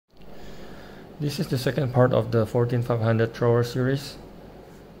This is the second part of the 14500 thrower series.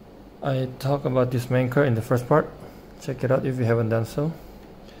 I talked about this maker in the first part. Check it out if you haven't done so.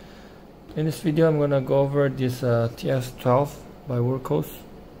 In this video I'm gonna go over this TS12 by Wurkkos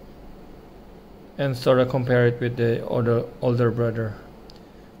and sort of compare it with the older brother.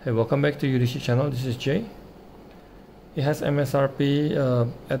 Hey, welcome back to UDC channel. This is Jay. It has MSRP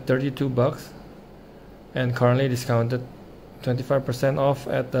at 32 bucks and currently discounted 25% off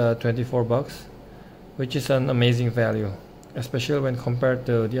at 24 bucks, which is an amazing value, especially when compared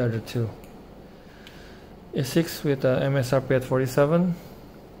to the other two. It's 6 with MSRP at 47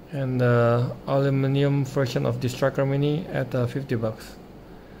 and the aluminum version of this tracker mini at 50 bucks.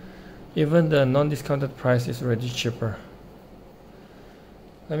 Even the non-discounted price is already cheaper.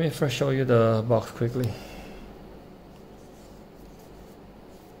 Let me first show you the box quickly.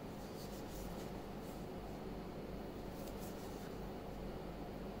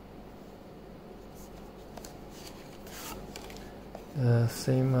 The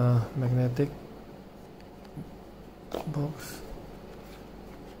same magnetic box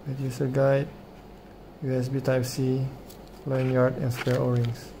with user guide, USB Type-C, lanyard and spare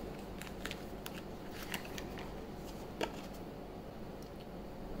O-rings.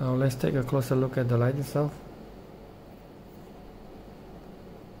 Now let's take a closer look at the light itself.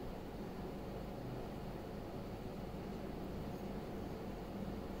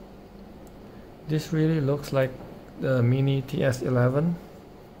 This really looks like the mini TS11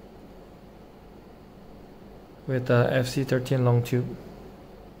 with a FC13 long tube.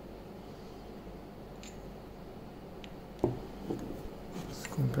 Let's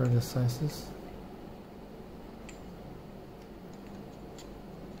compare the sizes.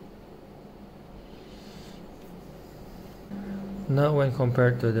 Now when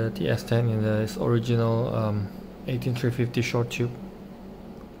compared to the TS10 in its original 18350 short tube,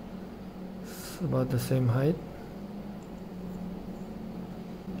 it's about the same height.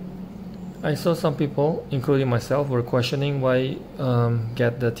 I saw some people, including myself, were questioning why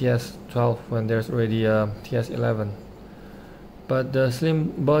get the TS12 when there's already a TS11. But the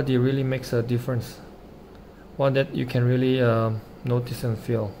slim body really makes a difference, one that you can really notice and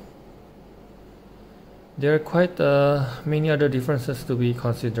feel. There are quite many other differences to be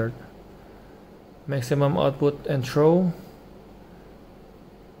considered. Maximum output and throw,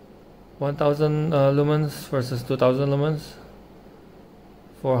 1000 lumens versus 2000 lumens,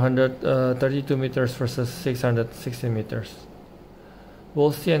 432 meters versus 660 meters.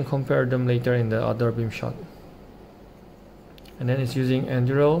 We'll see and compare them later in the other beam shot. And then it's using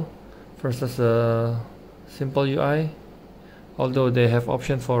Enduro versus a simple UI, although they have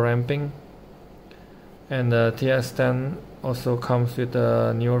options for ramping. And the TS10 also comes with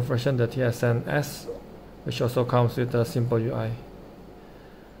a newer version, the TS10S, which also comes with a simple UI.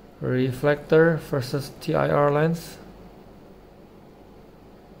 Reflector versus TIR lens.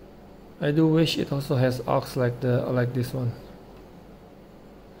 I do wish it also has aux like this one.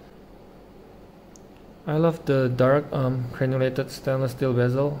 I love the dark granulated stainless steel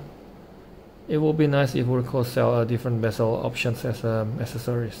bezel. It would be nice if Wurkkos sell different bezel options as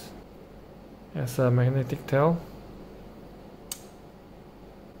accessories. As a magnetic tail.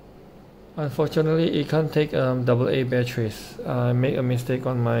 Unfortunately, it can't take AA batteries. I made a mistake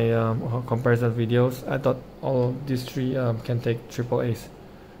on my comparison videos. I thought all these three can take AAAs,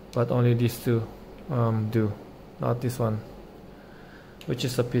 but only these two do, not this one, which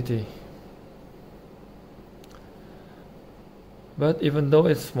is a pity. But even though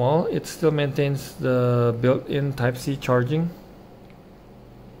it's small, it still maintains the built-in Type-C charging,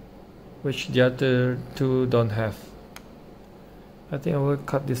 which the other two don't have. I think I will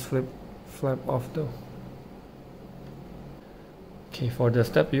cut this flap off though. Okay, for the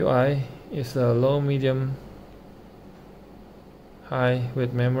step UI, it's a low, medium, high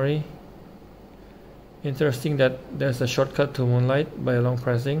with memory. Interesting that there's a shortcut to moonlight by long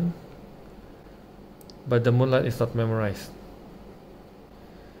pressing, but the moonlight is not memorized.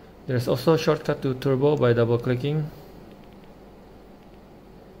 There's also a shortcut to turbo by double clicking,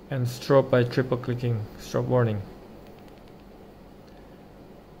 and strobe by triple clicking, strobe warning.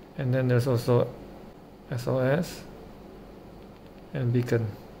 And then there's also SOS and beacon.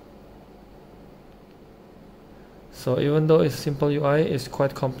 So even though it's simple UI, it's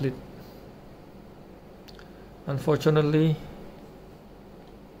quite complete. Unfortunately,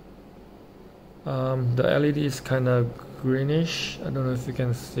 the LED is kind of greenish. I don't know if you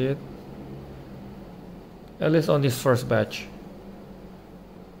can see it, at least on this first batch.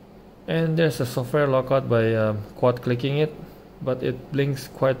 And there's a software lockout by quad clicking it, but it blinks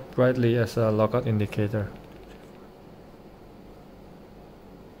quite brightly as a lockout indicator.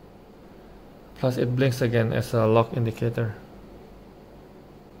 Plus it blinks again as a lock indicator,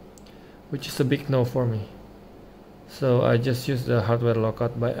 which is a big no for me. So I just use the hardware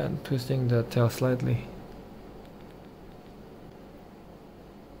lockout by untwisting the tail slightly.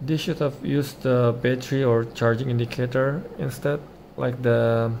 This should have used the battery or charging indicator instead, like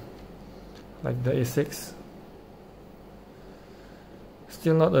the A6.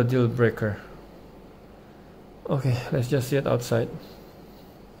 Still not a deal breaker. Okay, let's just see it outside.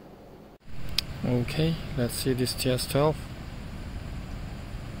 Okay, let's see this TS12.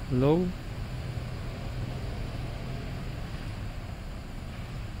 Low.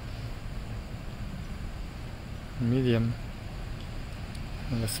 Medium.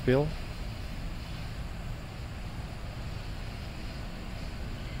 And the spill.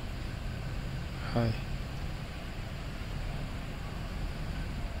 High.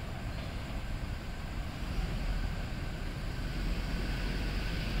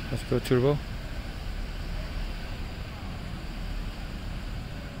 Let's go turbo.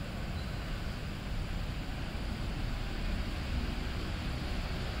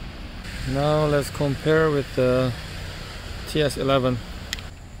 Now let's compare with the TS11.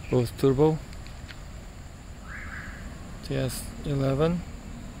 Both turbo. TS11.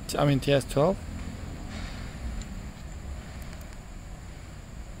 I mean TS12.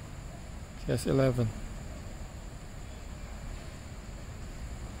 TS11.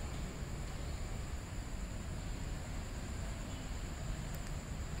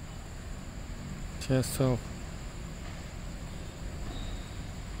 TS12.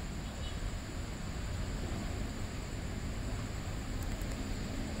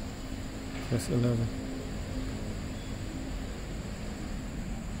 TS11.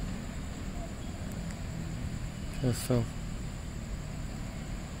 TS12.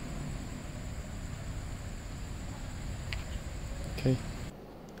 Okay.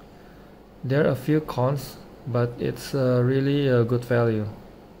 There are a few cons, but it's really a good value.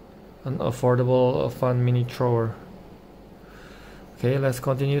 An affordable, fun mini thrower. Okay, let's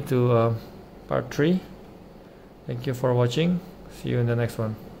continue to part 3. Thank you for watching. See you in the next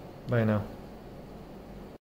one. Bye now.